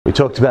We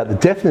talked about the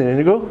definite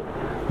integral.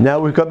 Now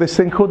we've got this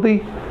thing called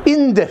the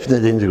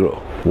indefinite integral.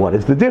 What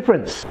is the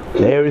difference?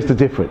 There is the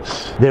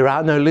difference. There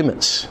are no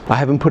limits. I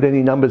haven't put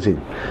any numbers in.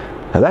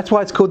 Now that's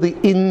why it's called the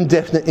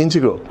indefinite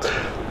integral.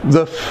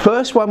 The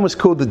first one was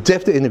called the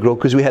definite integral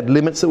because we had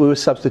limits that we were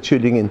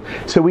substituting in.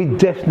 So we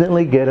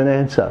definitely get an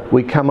answer.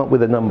 We come up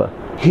with a number.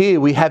 Here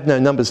we have no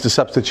numbers to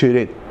substitute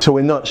in, so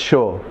we're not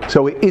sure.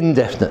 So we're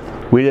indefinite.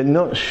 We are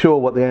not sure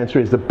what the answer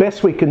is. The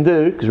best we can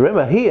do, because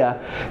remember here,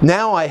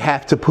 now I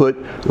have to put,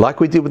 like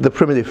we did with the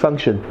primitive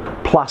function,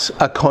 plus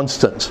a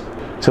constant.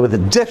 So with a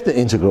definite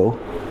integral,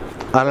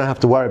 I don't have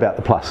to worry about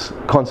the plus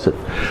constant.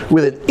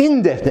 With an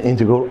indefinite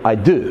integral, I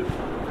do.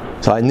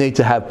 So I need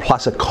to have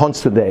plus a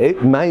constant there.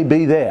 It may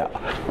be there.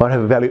 Might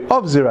have a value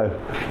of 0.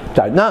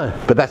 Don't know,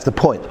 but that's the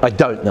point. I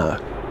don't know.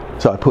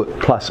 So I put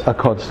plus a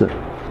constant.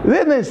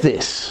 Then there's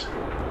this,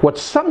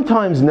 what's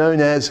sometimes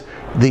known as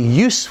the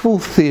useful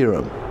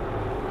theorem,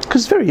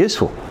 because it's very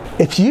useful.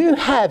 If you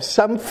have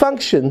some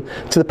function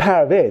to the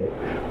power of n,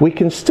 we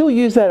can still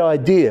use that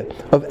idea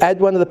of add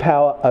 1 to the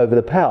power over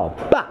the power,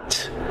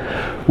 but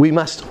we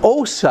must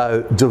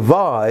also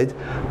divide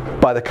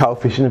by the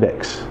coefficient of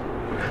x.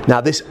 Now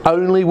this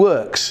only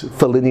works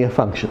for linear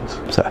functions,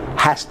 so it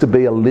has to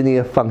be a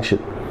linear function.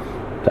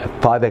 So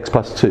 5x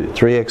plus 2,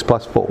 3x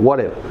plus 4,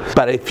 whatever.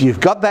 But if you've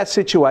got that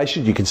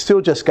situation, you can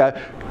still just go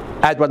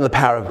add 1 to the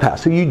power of a power.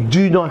 So you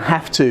do not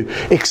have to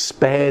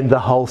expand the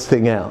whole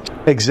thing out.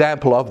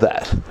 Example of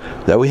that.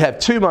 So we have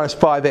 2 minus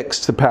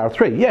 5x to the power of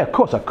 3. Yeah, of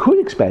course I could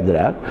expand it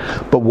out,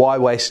 but why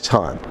waste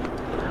time?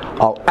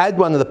 I'll add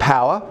 1 to the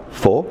power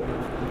 4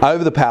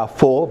 over the power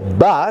 4,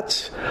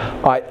 but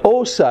I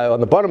also, on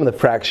the bottom of the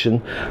fraction,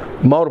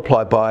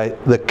 multiply by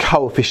the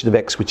coefficient of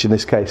x, which in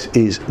this case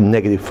is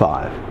negative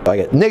 5. I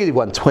get negative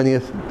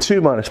 1/20th,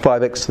 2 minus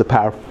 5x to the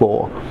power of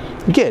 4.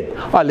 Again,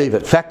 I leave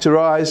it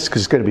factorised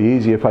because it's going to be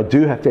easier if I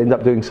do have to end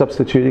up doing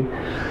substituting.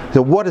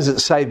 So what does it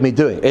save me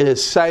doing? It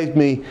has saved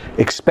me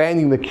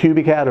expanding the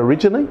cubic out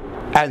originally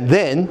and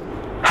then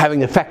having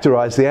to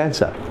factorise the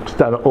answer. It's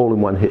done it all in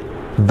one hit.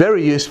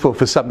 Very useful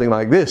for something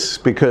like this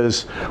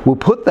because we'll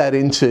put that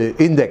into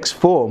index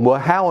form. Well,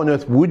 how on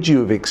earth would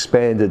you have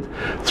expanded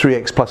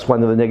 3x plus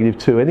 1 to the negative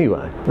 2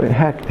 anyway? I mean,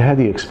 how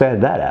do you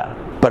expand that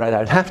out? But I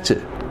don't have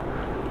to.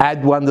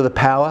 Add 1 to the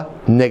power,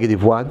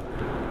 negative 1,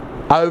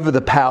 over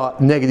the power,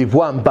 negative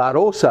 1, but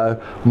also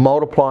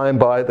multiplying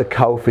by the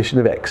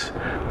coefficient of x.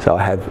 So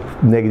I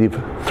have negative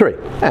 3.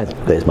 And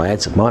there's my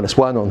answer, minus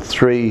 1 on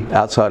 3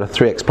 outside of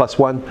 3x plus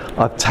 1.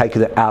 I've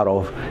taken it out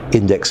of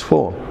index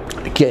form.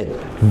 Again,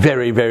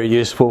 very, very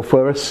useful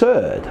for a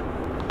surd.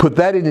 Put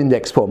that in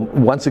index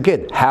form. Once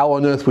again, how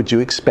on earth would you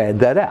expand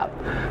that out?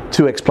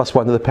 2x plus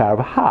 1 to the power of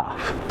a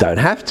half. Don't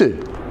have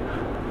to.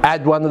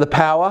 Add 1 to the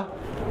power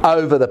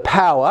over the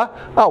power.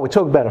 Oh, we're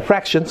talking about a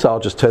fraction, so I'll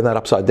just turn that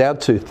upside down,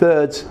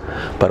 2/3.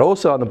 But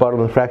also on the bottom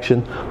of the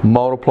fraction,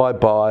 multiply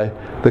by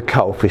the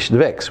coefficient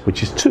of x,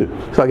 which is 2.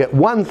 So I get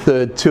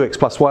 1/3 2x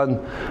plus 1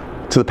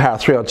 to the power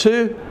of 3 on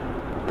 2.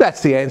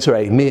 That's the answer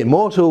a mere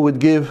mortal would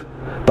give.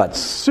 But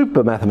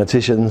super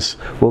mathematicians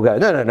will go,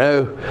 no, no,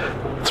 no,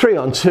 3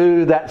 on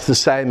 2, that's the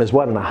same as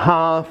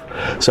 1.5.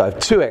 So I have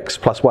 2x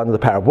plus 1 to the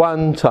power of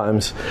 1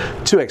 times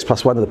 2x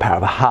plus 1 to the power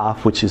of a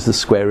half, which is the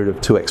square root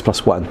of 2x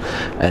plus 1.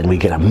 And we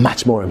get a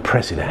much more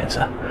impressive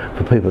answer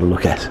for people to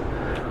look at.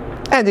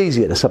 And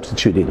easier to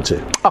substitute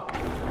into. Okay.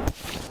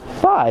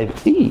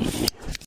 5E.